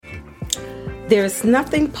There's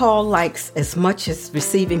nothing Paul likes as much as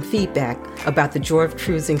receiving feedback about the Joy of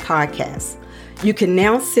Cruising podcast. You can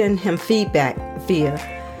now send him feedback via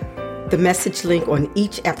the message link on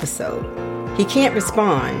each episode. He can't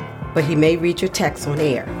respond, but he may read your text on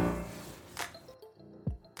air.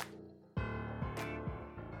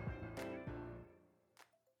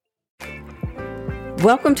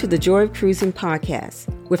 Welcome to the Joy of Cruising podcast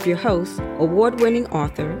with your host, award-winning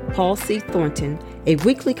author Paul C. Thornton, a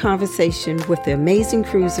weekly conversation with the amazing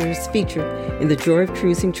cruisers featured in the Joy of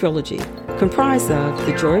Cruising trilogy, comprised of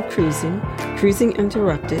The Joy of Cruising, Cruising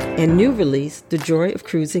Interrupted, and new release, The Joy of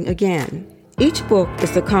Cruising Again. Each book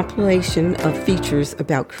is a compilation of features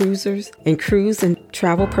about cruisers and cruise and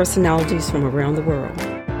travel personalities from around the world.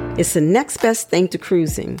 It's the next best thing to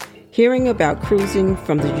cruising, hearing about cruising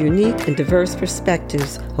from the unique and diverse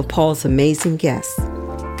perspectives of Paul's amazing guests.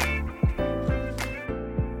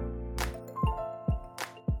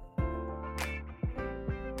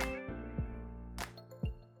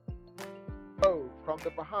 Hello, from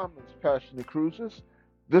the Bahamas, Passionate Cruisers.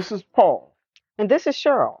 This is Paul. And this is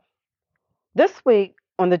Cheryl. This week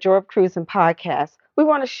on the Joy of Cruising podcast, we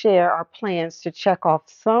want to share our plans to check off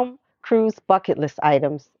some cruise bucket list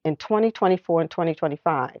items in 2024 and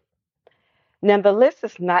 2025. Now, the list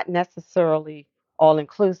is not necessarily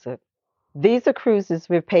all-inclusive. These are cruises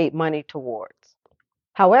we've paid money towards.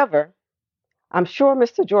 However, I'm sure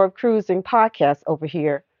Mr. Joy of Cruising podcast over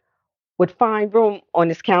here would find room on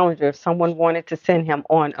his calendar if someone wanted to send him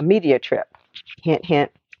on a media trip. Hint,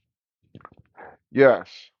 hint.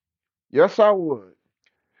 Yes, I would.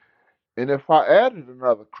 And if I added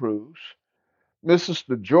another cruise, Mrs.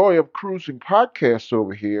 The Joy of Cruising podcast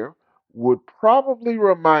over here would probably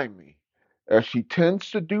remind me, as she tends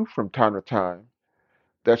to do from time to time,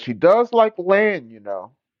 that she does like land,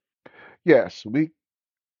 Yes, we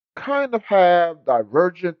kind of have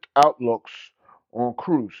divergent outlooks on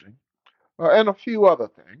cruising and a few other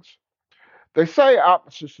things. They say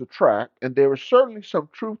opposites attract, and there is certainly some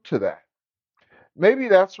truth to that. Maybe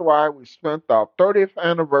that's why we spent our 30th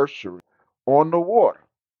anniversary on the water,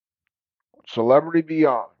 Celebrity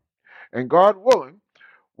Beyond. And God willing,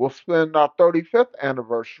 we'll spend our 35th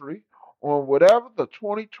anniversary on whatever the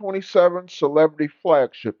 2027 Celebrity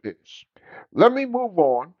flagship is. Let me move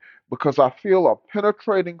on because I feel a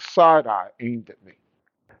penetrating side eye aimed at me.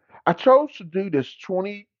 I chose to do this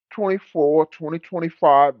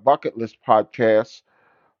 2024-2025 bucket list podcast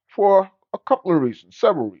for a couple of reasons,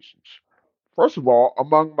 several reasons. First of all,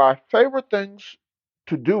 among my favorite things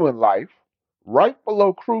to do in life, right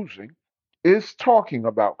below cruising, is talking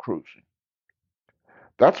about cruising.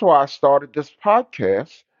 That's why I started this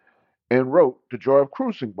podcast and wrote the Joy of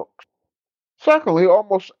Cruising books. Secondly,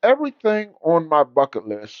 almost everything on my bucket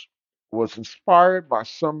list was inspired by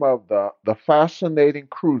some of the fascinating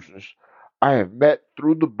cruisers I have met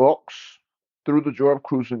through the books, through the Joy of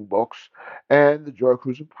Cruising books, and the Joy of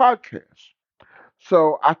Cruising podcast.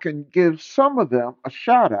 So I can give some of them a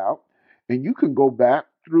shout out, and you can go back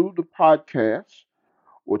through the podcast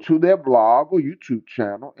or to their blog or YouTube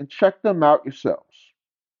channel and check them out yourselves.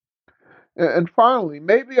 And finally,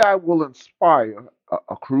 maybe I will inspire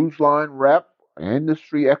a cruise line rep, an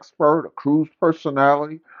industry expert, a cruise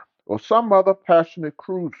personality, or some other passionate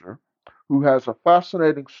cruiser who has a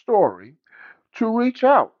fascinating story to reach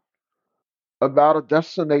out about a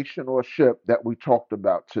destination or ship that we talked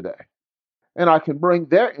about today. And I can bring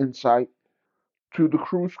their insight to the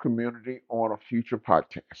cruise community on a future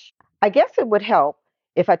podcast. I guess it would help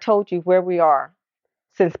if I told you where we are,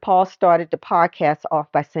 since Paul started the podcast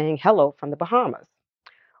off by saying hello from the Bahamas.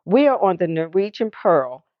 We are on the Norwegian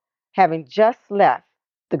Pearl, having just left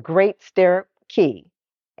the Great Stirrup Cay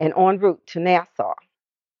and en route to Nassau.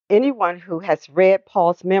 Anyone who has read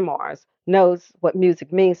Paul's memoirs knows what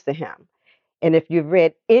music means to him. And if you've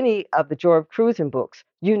read any of the Joy of Cruising books,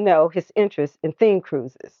 you know his interest in theme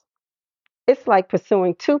cruises. It's like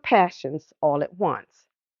pursuing two passions all at once.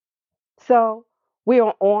 So we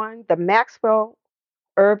are on the Maxwell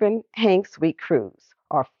Urban Hang Suite cruise,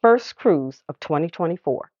 our first cruise of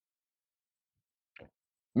 2024.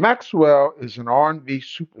 Maxwell is an R&B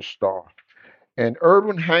superstar, and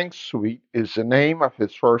Urban Hang Suite is the name of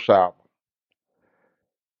his first album.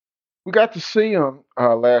 We got to see him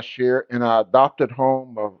last year in our adopted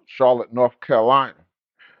home of Charlotte, North Carolina.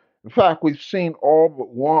 In fact, we've seen all but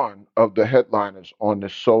one of the headliners on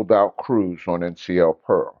this sold out cruise on NCL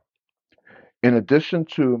Pearl. In addition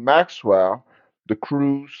to Maxwell, the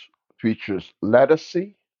cruise features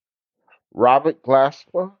Ledisi, Robert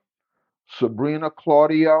Glasper, Sabrina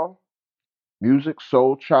Claudio, Music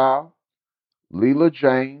Soul Child, Leela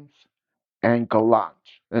James, and Gallant.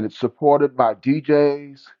 And it's supported by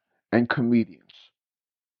DJs and comedians.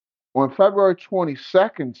 On February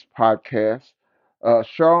 22nd's podcast,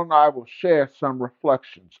 Cheryl and I will share some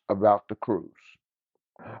reflections about the cruise.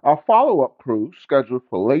 Our follow up cruise, scheduled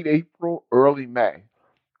for late April, early May,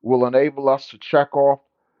 will enable us to check off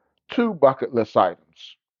two bucket list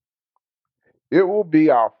items. It will be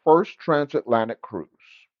our first transatlantic cruise.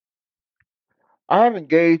 I have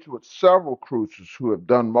engaged with several cruisers who have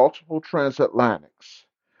done multiple transatlantics,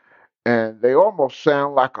 and they almost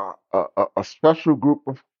sound like a special group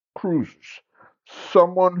of cruisers.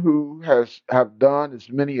 Someone who has have done as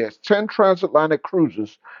many as 10 transatlantic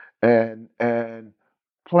cruises and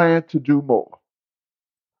plan to do more.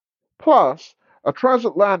 Plus, a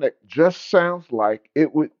transatlantic just sounds like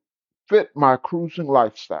it would fit my cruising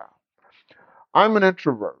lifestyle. I'm an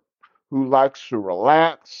introvert who likes to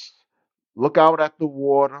relax, look out at the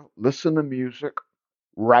water, listen to music,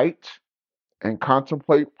 write, and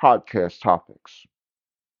contemplate podcast topics.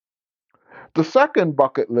 The second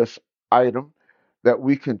bucket list item that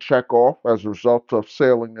we can check off as a result of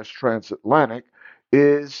sailing this transatlantic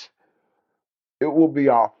is it will be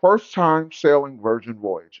our first time sailing Virgin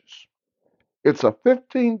Voyages. It's a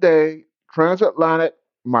 15-day transatlantic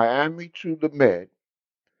Miami to the Med,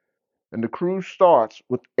 and the cruise starts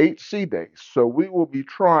with 8 sea days. So we will be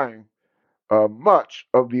trying much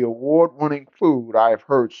of the award winning food I have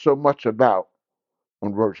heard so much about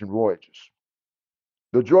on Virgin Voyages.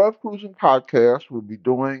 The Joy of Cruising podcast will be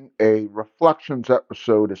doing a reflections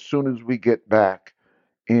episode as soon as we get back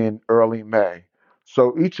in early May.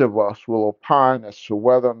 So each of us will opine as to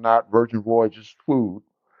whether or not Virgin Voyages food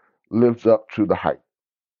lives up to the hype.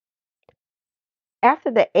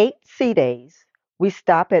 After the 8 sea days, we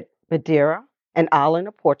stop at Madeira, an island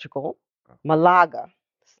of Portugal, Malaga,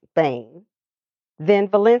 Spain, then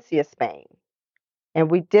Valencia, Spain,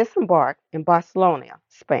 and we disembark in Barcelona,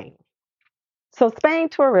 Spain. So, Spain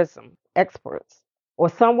tourism experts or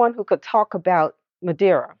someone who could talk about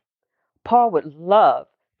Madeira, Paul would love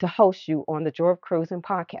to host you on the Joy of Cruising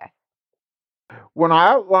podcast. When I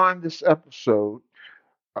outlined this episode,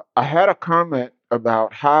 I had a comment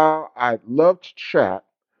about how I'd love to chat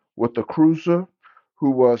with a cruiser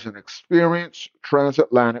who was an experienced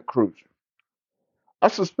transatlantic cruiser. I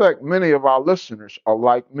suspect many of our listeners are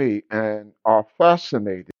like me and are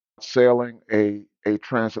fascinated with sailing a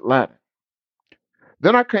transatlantic.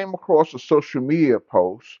 Then I came across a social media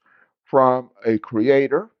post from a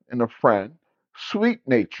creator and a friend, Sweet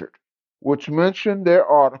Natured, which mentioned their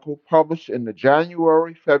article published in the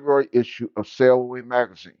January February issue of Sail Away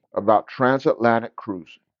magazine about transatlantic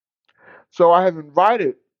cruising. So I have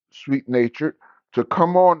invited Sweet Natured to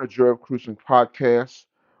come on the Joy of Cruising podcast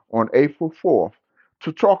on April 4th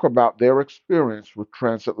to talk about their experience with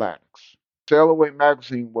transatlantics. Sail Away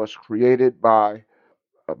magazine was created by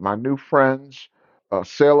my new friends,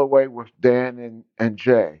 Sail Away with Dan and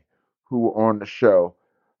Jay, who were on the show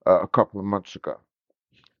a couple of months ago.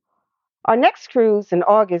 Our next cruise in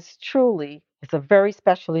August truly is a very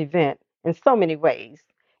special event in so many ways,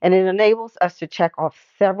 and it enables us to check off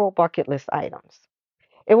several bucket list items.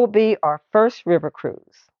 It will be our first river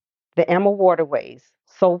cruise, the Emma Waterways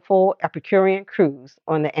Soulful Epicurean Cruise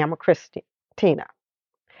on the Emma Christina.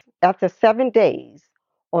 After 7 days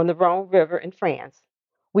on the Rhone River in France,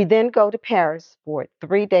 we then go to Paris for a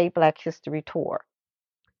 3 day Black History tour.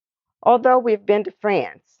 Although we've been to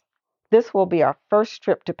France, this will be our first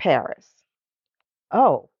trip to Paris.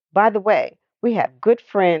 Oh, by the way, we have good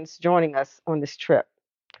friends joining us on this trip.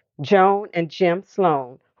 Joan and Jim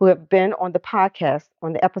Sloan, who have been on the podcast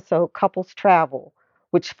on the episode Couples Travel,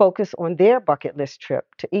 which focus on their bucket list trip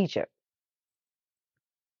to Egypt.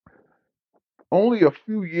 Only a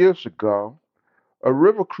few years ago, a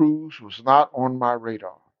river cruise was not on my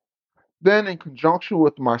radar. Then, in conjunction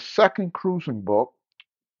with my second cruising book,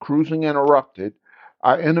 Cruising Interrupted,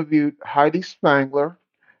 I interviewed Heidi Spangler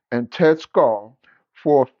and Ted Skull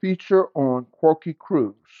for a feature on Quirky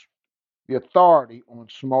Cruise, the authority on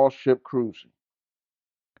small ship cruising.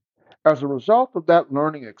 As a result of that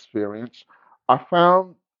learning experience, I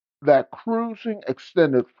found that cruising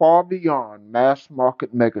extended far beyond mass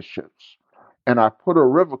market megaships, and I put a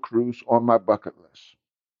river cruise on my bucket list.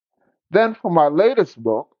 Then, for my latest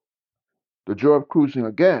book, The Joy of Cruising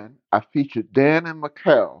Again, I featured Dan and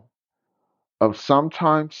Mikkel of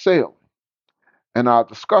Sometimes Sailing, and our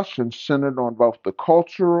discussion centered on both the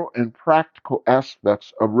cultural and practical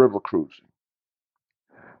aspects of river cruising.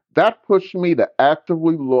 That pushed me to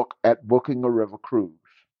actively look at booking a river cruise.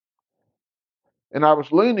 And I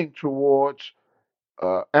was leaning towards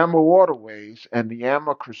Amma Waterways and the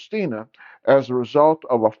Amma Christina as a result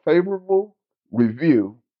of a favorable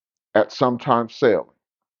review at Sometimes Sailing.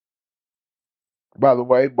 By the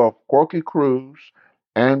way, both Quirky Cruise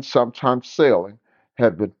and Sometimes Sailing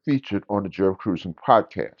have been featured on the Joy of Cruising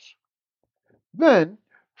podcast. Then,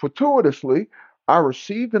 fortuitously, I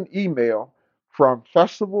received an email from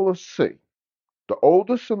Festival of Sea, the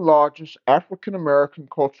oldest and largest African American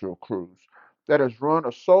cultural cruise that has run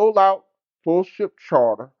a sold out full ship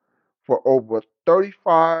charter for over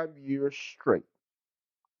 35 years straight.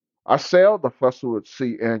 I sailed the Festival at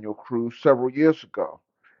Sea annual cruise several years ago,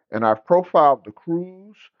 and I've profiled the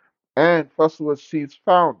cruise and Festival at Sea's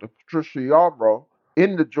founder, Patricia Yarbrough,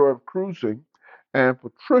 in The Joy of Cruising, and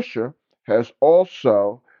Patricia has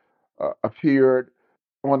also appeared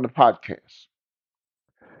on the podcast.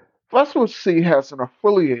 Festival at Sea has an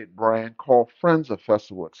affiliate brand called Friends of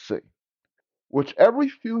Festival at Sea, which every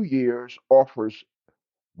few years offers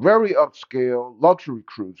very upscale luxury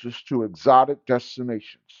cruises to exotic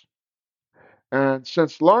destinations. And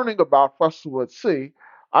since learning about Festival at Sea,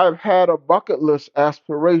 I've had a bucket list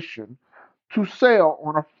aspiration to sail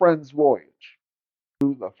on a friend's voyage.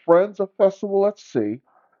 The Friends of Festival at Sea,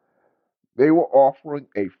 they were offering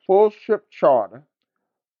a full ship charter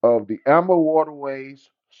of the Amber Waterways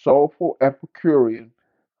Soulful Epicurean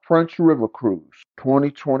French River Cruise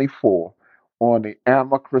 2024 on the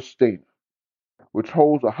Ama Christina, which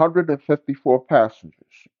holds 154 passengers.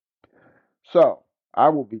 So I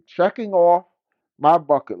will be checking off my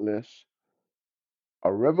bucket list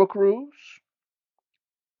a river cruise,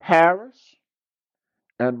 Paris,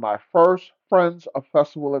 and my first Friends of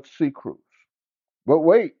Festival at Sea cruise. But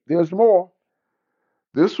wait, there's more.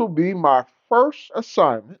 This will be my first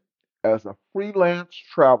assignment as a freelance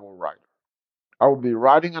travel writer. I will be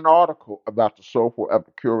writing an article about the soulful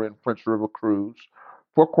Epicurean French River cruise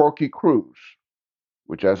for Quirky Cruise,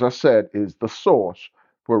 which, as I said, is the source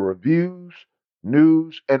for reviews,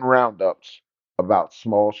 news, and roundups about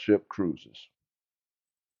small ship cruises.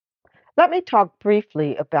 Let me talk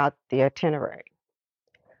briefly about the itinerary.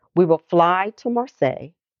 We will fly to Marseille,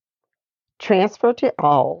 transfer to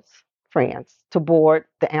Arles, France, to board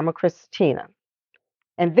the Ama Christina,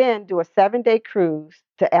 and then do a 7-day cruise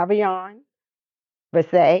to Avignon,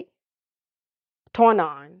 Versailles,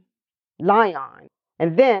 Tournon, Lyon,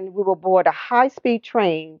 and then we will board a high speed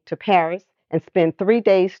train to Paris and spend 3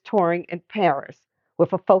 days touring in Paris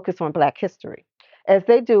with a focus on Black history, as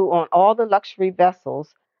they do on all the luxury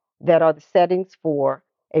vessels that are the settings for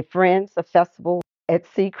a Friends of Festival at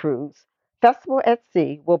Sea cruise. Festival at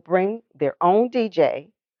Sea will bring their own DJ,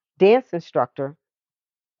 dance instructor,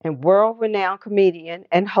 and world renowned comedian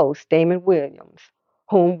and host Damon Williams,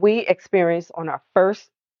 whom we experienced on our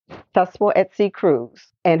first Festival at Sea cruise,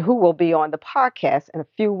 and who will be on the podcast in a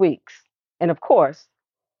few weeks. And of course,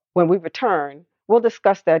 when we return, we'll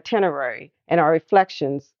discuss the itinerary and our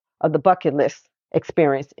reflections of the bucket list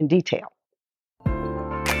experience in detail.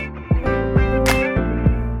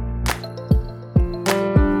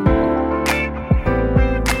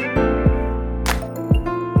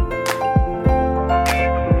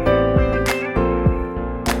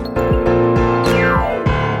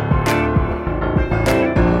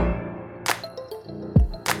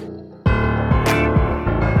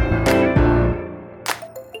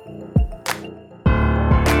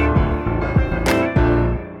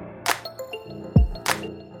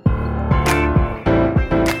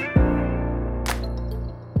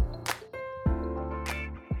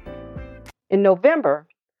 In November,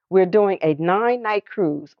 we're doing a 9 night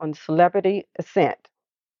cruise on Celebrity Ascent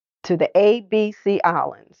to the ABC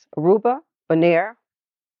Islands, Aruba, Bonaire,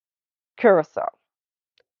 Curacao.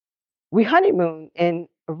 We honeymooned in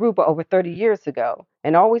Aruba over 30 years ago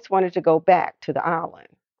and always wanted to go back to the island.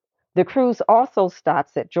 The cruise also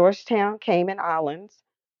stops at Georgetown, Cayman Islands.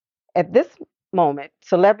 At this moment,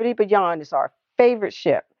 Celebrity Beyond is our favorite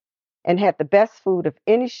ship and had the best food of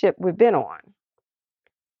any ship we've been on.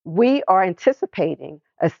 We are anticipating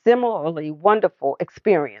a similarly wonderful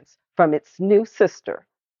experience from its new sister,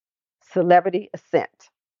 Celebrity Ascent.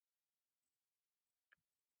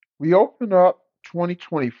 We open up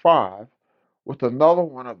 2025 with another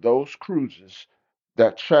one of those cruises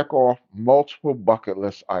that check off multiple bucket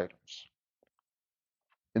list items.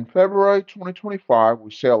 In February 2025, we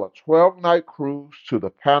sail a 12-night cruise to the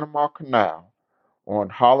Panama Canal on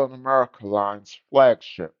Holland America Line's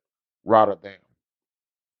flagship, Rotterdam.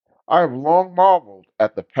 I have long marveled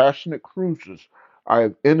at the passionate cruisers I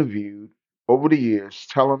have interviewed over the years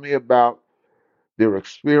telling me about their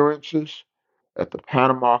experiences at the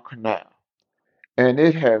Panama Canal, and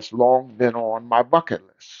it has long been on my bucket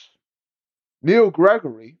list. Neil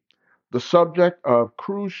Gregory, the subject of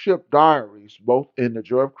Cruise Ship Diaries, both in The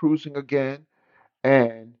Joy of Cruising Again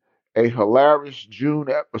and a hilarious June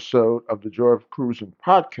episode of the Joy of Cruising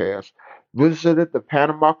podcast, visited the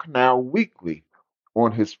Panama Canal weekly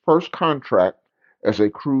on his first contract as a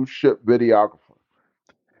cruise ship videographer,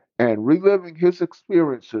 and reliving his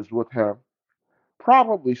experiences with him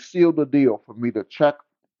probably sealed the deal for me to check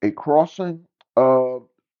a crossing of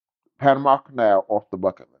Panama Canal off the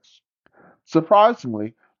bucket list.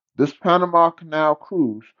 Surprisingly, this Panama Canal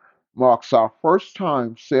cruise marks our first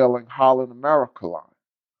time sailing Holland America Line.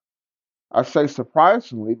 I say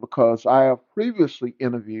surprisingly because I have previously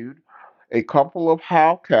interviewed a couple of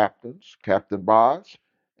HAL captains, Captain Boz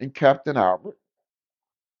and Captain Albert,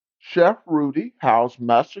 Chef Rudy, HAL's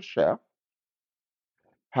master chef,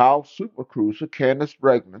 HAL super cruiser Candace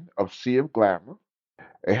Bregman of Sea of Glamour,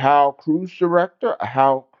 a HAL cruise director, a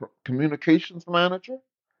HAL communications manager,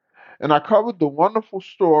 and I covered the wonderful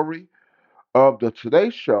story of the Today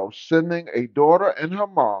Show sending a daughter and her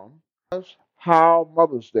mom as HAL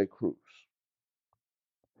Mother's Day cruise.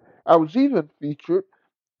 I was even featured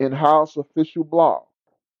in HAL's official blog.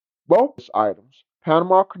 Both items,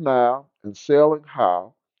 Panama Canal and Sailing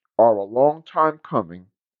HAL, are a long time coming,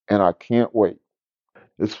 and I can't wait.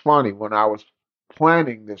 It's funny, when I was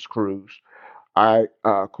planning this cruise, I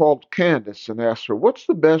called Candace and asked her, what's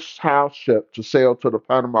the best HAL ship to sail to the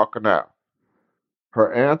Panama Canal?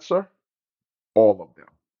 Her answer, all of them.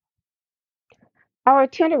 Our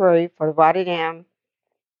itinerary for the Rotterdam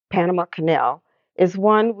Panama Canal is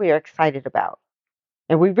one we are excited about.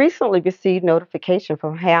 And we recently received notification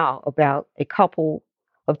from HAL about a couple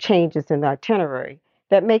of changes in the itinerary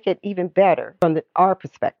that make it even better from our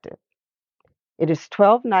perspective. It is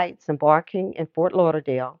 12 nights embarking in Fort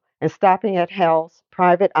Lauderdale and stopping at HAL's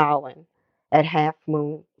private island at Half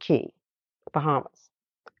Moon Cay, Bahamas.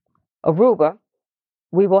 Aruba,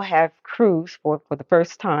 we will have cruise for the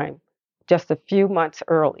first time just a few months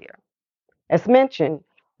earlier. As mentioned,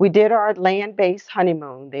 we did our land based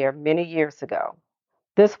honeymoon there many years ago.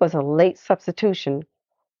 This was a late substitution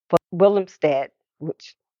for Willemstad,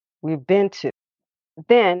 which we've been to.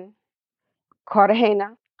 Then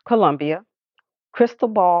Cartagena, Colombia,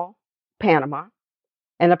 Cristobal, Panama,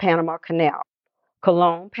 and the Panama Canal,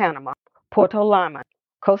 Colon, Panama, Puerto Limon,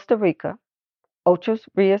 Costa Rica, Ocho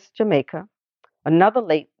Rios, Jamaica, another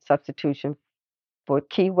late substitution for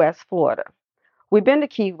Key West, Florida. We've been to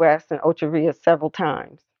Key West and Ocho Rios several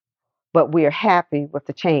times, but we are happy with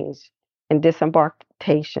the change in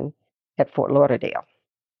disembarkation at Fort Lauderdale.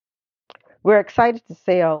 We're excited to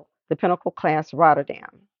sail the Pinnacle class Rotterdam,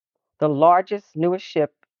 the largest, newest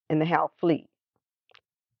ship in the HAL fleet.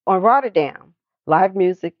 On Rotterdam, live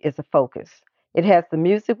music is a focus. It has the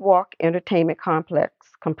Music Walk Entertainment Complex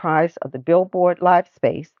comprised of the Billboard Live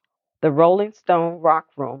Space, the Rolling Stone Rock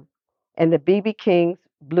Room, and the B.B. King's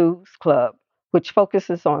Blues Club, which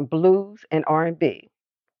focuses on blues and R&B.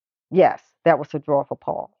 Yes, that was a draw for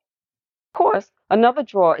Paul. Of course, another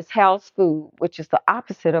draw is Hal's Food, which is the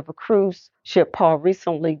opposite of a cruise ship Paul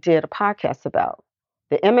recently did a podcast about.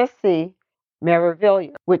 The MSC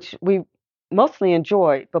Meraviglia, which we mostly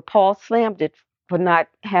enjoyed, but Paul slammed it for not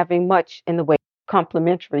having much in the way of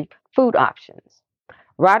complimentary food options.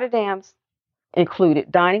 Rotterdam's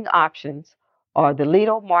included dining options are the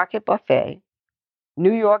Lido Market Buffet,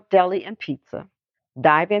 New York Deli and Pizza,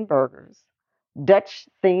 dive-in burgers, Dutch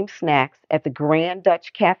themed snacks at the Grand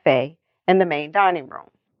Dutch Cafe and the main dining room.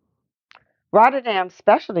 Rotterdam's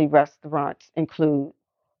specialty restaurants include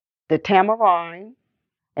the Tamarind,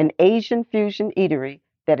 an Asian fusion eatery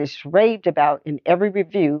that is raved about in every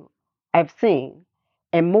review I've seen,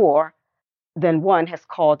 and more than one has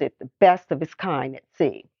called it the best of its kind at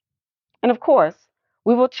sea. And of course,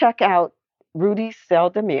 we will check out Rudy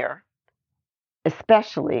Seldemir,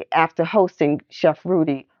 especially after hosting Chef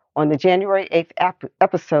Rudy on the January 8th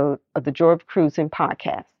episode of the Joy of Cruising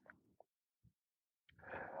podcast.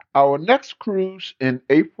 Our next cruise in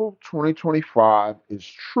April 2025 is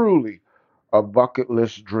truly a bucket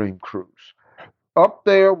list dream cruise. Up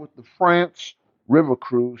there with the France River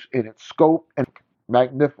Cruise in its scope and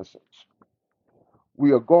magnificence.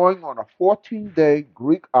 We are going on a 14-day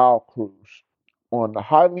Greek Isle cruise on the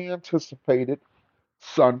highly anticipated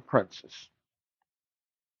Sun Princess.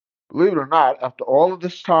 Believe it or not, after all of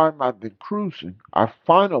this time I've been cruising, I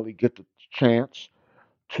finally get the chance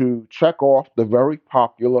to check off the very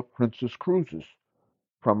popular Princess cruises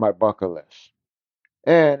from my bucket list.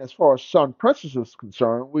 And as far as Sun Princess is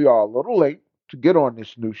concerned, we are a little late to get on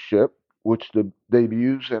this new ship, which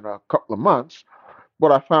debuts in a couple of months.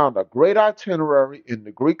 But I found a great itinerary in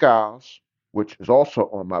the Greek Isles, which is also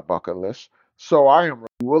on my bucket list. So I am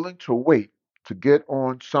willing to wait to get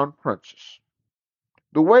on Sun Princess.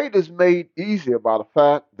 The wait is made easier by the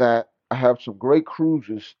fact that I have some great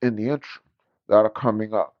cruises in the interim that are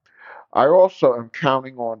coming up. I also am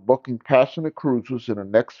counting on booking passionate cruisers in the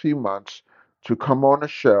next few months to come on the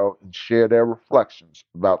show and share their reflections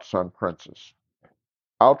about Sun Princess.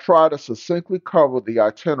 I'll try to succinctly cover the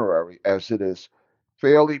itinerary as it is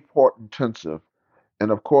fairly port intensive,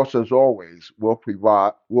 and of course, as always, we'll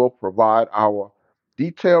provide our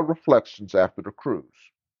detailed reflections after the cruise.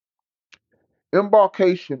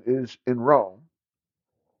 Embarkation is in Rome,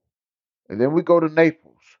 and then we go to Naples.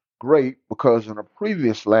 Great, because on a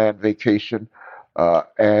previous land vacation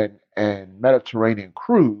and Mediterranean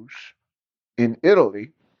cruise in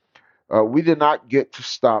Italy, we did not get to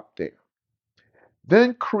stop there.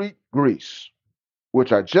 Then Crete, Greece,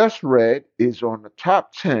 which I just read is on the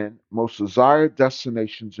top 10 most desired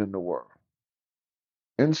destinations in the world.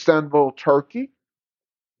 Istanbul, Turkey,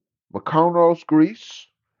 Mykonos, Greece,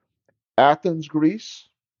 Athens, Greece,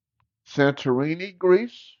 Santorini,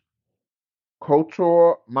 Greece,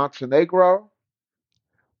 Kotor, Montenegro,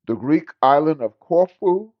 the Greek island of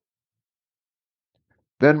Corfu,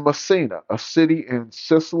 then Messina, a city in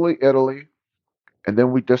Sicily, Italy, and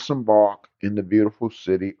then we disembark in the beautiful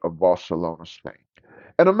city of Barcelona, Spain.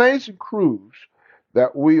 An amazing cruise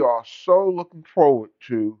that we are so looking forward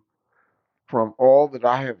to from all that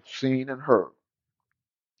I have seen and heard.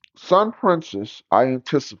 Sun Princess, I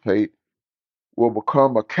anticipate, will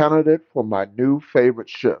become a candidate for my new favorite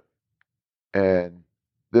ship, and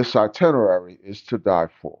this itinerary is to die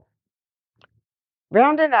for.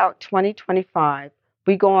 Rounding out 2025,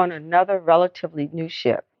 we go on another relatively new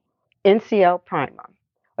ship, NCL Prima,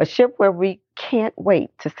 a ship where we can't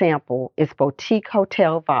wait to sample its boutique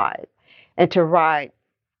hotel vibe and to ride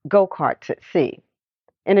go karts at sea.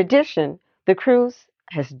 In addition, the cruise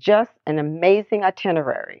has just an amazing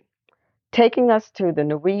itinerary, taking us to the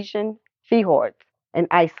Norwegian fjords and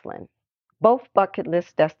Iceland, both bucket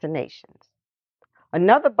list destinations.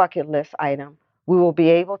 Another bucket list item we will be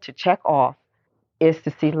able to check off is to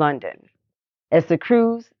see London, as the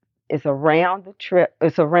cruise is a round trip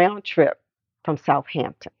from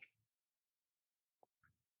Southampton.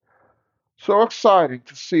 So exciting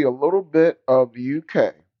to see a little bit of the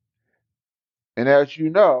UK. And as you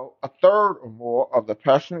know, a third or more of the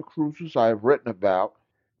passionate cruisers I have written about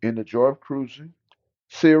in the Joy of Cruising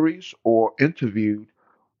series or interviewed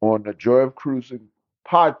on the Joy of Cruising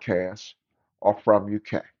podcast are from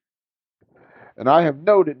UK. And I have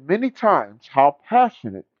noted many times how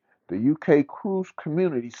passionate the UK cruise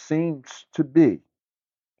community seems to be.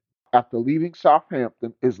 After leaving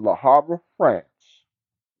Southampton is Le Havre, France.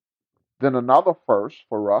 Then another first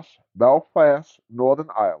for us, Belfast, Northern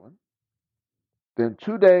Ireland. Then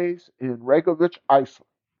 2 days in Reykjavik, Iceland.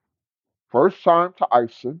 First time to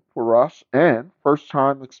Iceland for us and first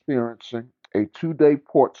time experiencing a 2 day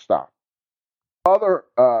port stop. Other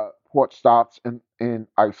port stops in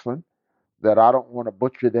Iceland that I don't want to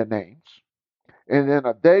butcher their names. And then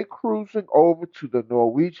a day cruising over to the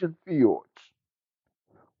Norwegian fjords,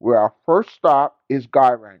 where our first stop is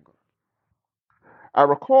Geiranger. I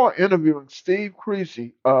recall interviewing Steve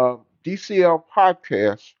Creasy of DCL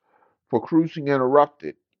Podcast for Cruising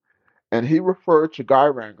Interrupted, and he referred to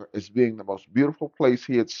Geiranger as being the most beautiful place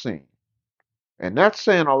he had seen. And that's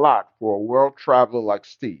saying a lot for a world traveler like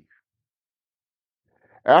Steve.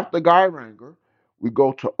 After Geiranger, we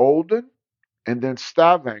go to Olden and then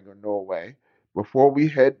Stavanger, Norway, before we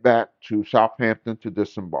head back to Southampton to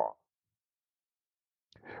disembark.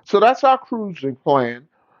 So that's our cruising plan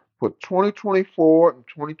for 2024 and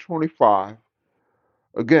 2025.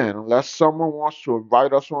 Again, unless someone wants to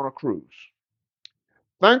invite us on a cruise.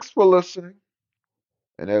 Thanks for listening.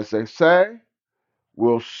 And as they say,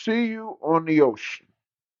 we'll see you on the ocean.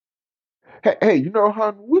 Hey,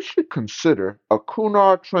 hon, we should consider a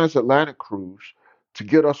Cunard transatlantic cruise to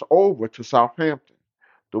get us over to Southampton.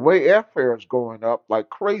 The way airfare is going up like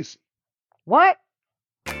crazy. What?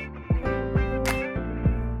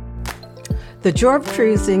 The Joy of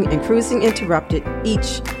Cruising and Cruising Interrupted,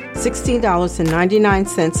 each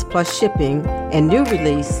 $16.99 plus shipping, and new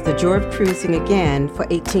release, The Joy of Cruising Again for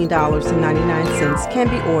 $18.99 can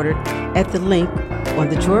be ordered at the link on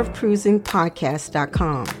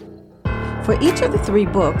thejoyofcruisingpodcast.com. For each of the 3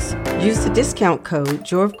 books, use the discount code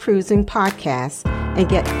Joy of Cruising Podcast and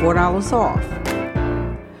get $4 off.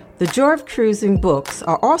 The Joy of Cruising books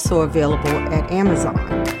are also available at Amazon.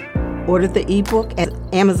 Order the ebook at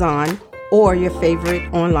Amazon or your favorite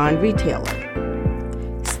online retailer.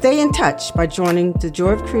 Stay in touch by joining the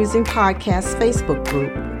Joy of Cruising Podcast Facebook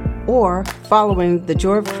group or following the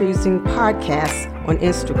Joy of Cruising Podcast on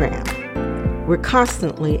Instagram. We're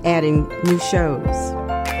constantly adding new shows.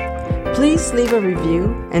 Please leave a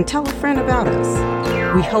review and tell a friend about us.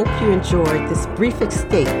 We hope you enjoyed this brief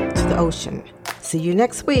escape to the ocean. See you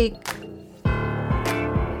next week.